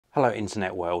Hello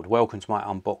internet world, welcome to my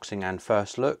unboxing and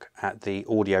first look at the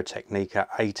Audio-Technica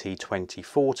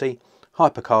AT2040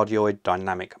 Hypercardioid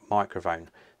dynamic microphone.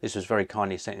 This was very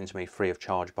kindly sent in to me free of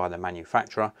charge by the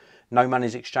manufacturer. No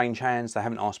money's exchanged hands, they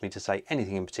haven't asked me to say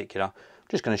anything in particular. I'm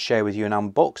just going to share with you an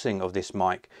unboxing of this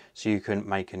mic so you can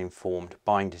make an informed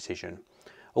buying decision.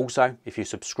 Also, if you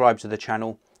subscribe to the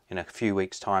channel, in a few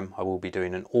weeks time I will be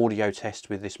doing an audio test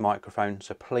with this microphone,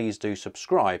 so please do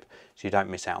subscribe so you don't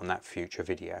miss out on that future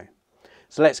video.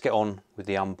 So let's get on with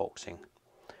the unboxing.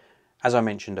 As I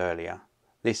mentioned earlier,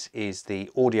 this is the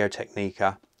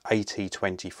Audio-Technica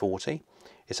AT2040.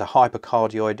 It's a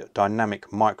Hypercardioid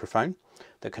dynamic microphone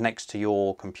that connects to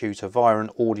your computer via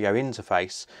an audio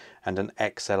interface and an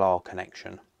XLR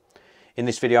connection. In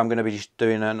this video I'm going to be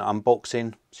doing an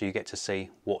unboxing so you get to see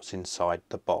what's inside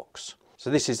the box. So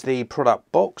this is the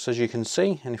product box, as you can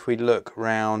see, and if we look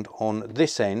round on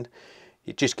this end,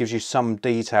 it just gives you some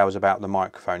details about the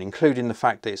microphone, including the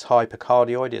fact that it's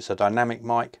hypercardioid, it's a dynamic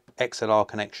mic, XLR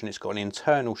connection, it's got an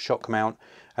internal shock mount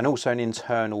and also an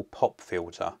internal pop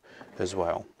filter as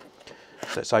well.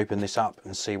 So let's open this up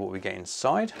and see what we get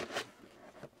inside.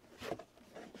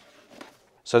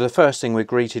 So the first thing we're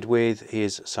greeted with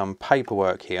is some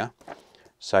paperwork here.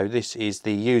 So this is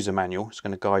the user manual. It's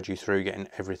going to guide you through getting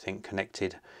everything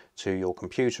connected to your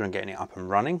computer and getting it up and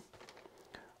running.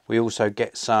 We also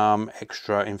get some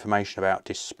extra information about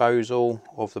disposal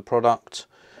of the product.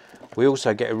 We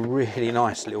also get a really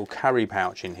nice little carry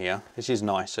pouch in here. This is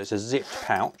nice. So it's a zipped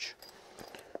pouch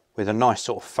with a nice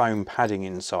sort of foam padding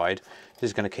inside. This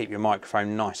is going to keep your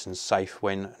microphone nice and safe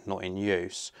when not in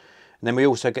use. And then we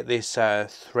also get this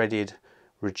threaded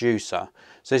reducer.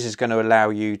 So this is going to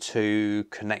allow you to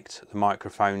connect the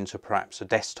microphone to perhaps a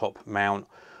desktop mount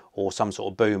or some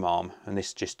sort of boom arm, and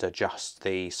this just adjusts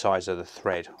the size of the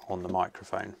thread on the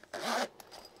microphone.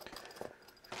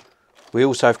 We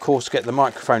also of course get the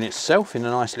microphone itself in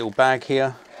a nice little bag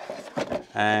here,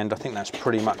 and I think that's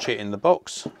pretty much it in the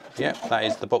box. Yep, that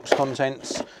is the box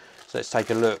contents. So let's take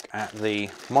a look at the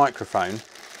microphone,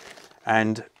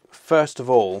 and first of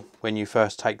all, when you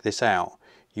first take this out,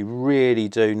 you really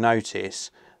do notice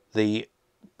the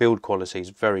build quality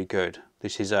is very good.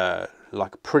 This is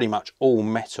like pretty much all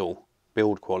metal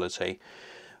build quality.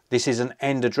 This is an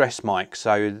end address mic,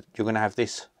 so you're going to have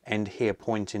this end here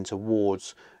pointing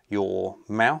towards your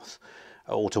mouth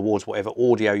or towards whatever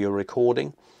audio you're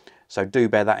recording. So do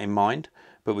bear that in mind.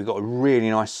 But we've got a really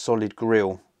nice solid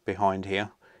grille behind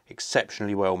here,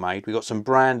 exceptionally well made. We've got some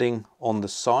branding on the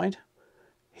side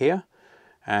here,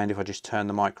 and if I just turn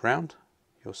the mic around,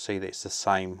 you'll see that it's the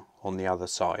same on the other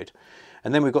side.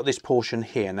 And then we've got this portion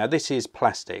here. Now this is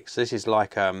plastic, so this is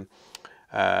like a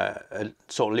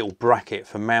sort of little bracket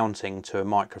for mounting to a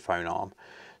microphone arm.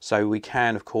 So we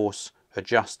can of course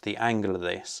adjust the angle of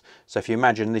this. So if you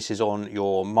imagine this is on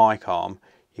your mic arm,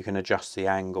 you can adjust the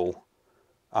angle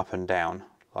up and down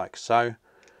like so.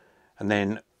 And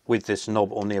then with this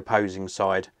knob on the opposing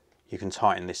side, you can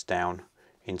tighten this down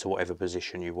into whatever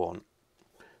position you want.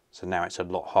 So now it's a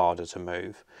lot harder to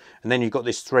move. And then you've got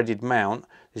this threaded mount.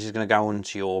 This is going to go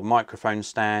onto your microphone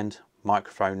stand,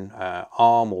 microphone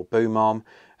arm or boom arm,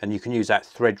 and you can use that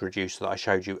thread reducer that I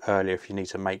showed you earlier if you need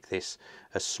to make this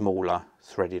a smaller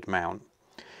threaded mount.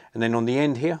 And then on the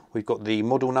end here, we've got the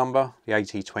model number, the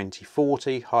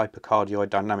AT2040 Hypercardioid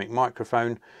dynamic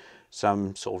microphone,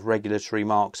 some sort of regulatory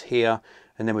marks here,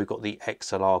 and then we've got the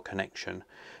XLR connection.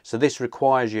 So this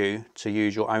requires you to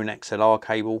use your own XLR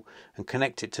cable and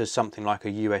connect it to something like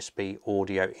a USB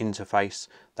audio interface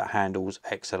that handles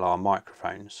XLR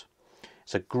microphones.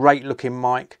 It's a great looking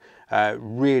mic,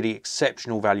 really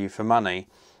exceptional value for money.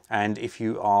 And if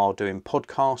you are doing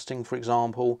podcasting, for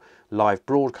example, live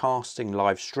broadcasting,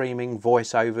 live streaming,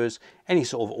 voiceovers, any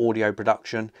sort of audio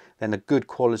production, then a good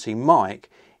quality mic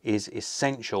is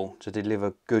essential to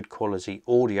deliver good quality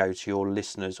audio to your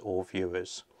listeners or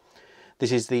viewers.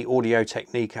 This is the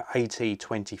Audio-Technica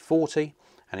AT2040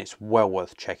 and it's well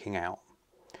worth checking out.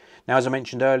 Now, as I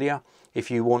mentioned earlier,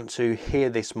 if you want to hear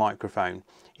this microphone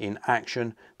in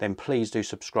action, then please do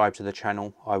subscribe to the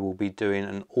channel. I will be doing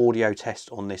an audio test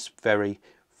on this very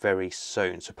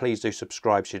soon. So please do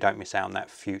subscribe so you don't miss out on that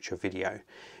future video.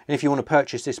 And if you want to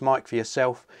purchase this mic for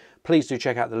yourself, please do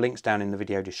check out the links down in the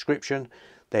video description.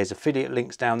 There's affiliate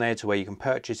links down there to where you can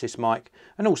purchase this mic,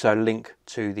 and also a link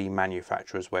to the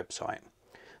manufacturer's website.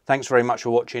 Thanks very much for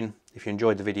watching. If you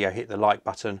enjoyed the video, hit the like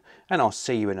button, and I'll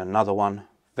see you in another one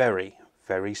very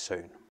soon.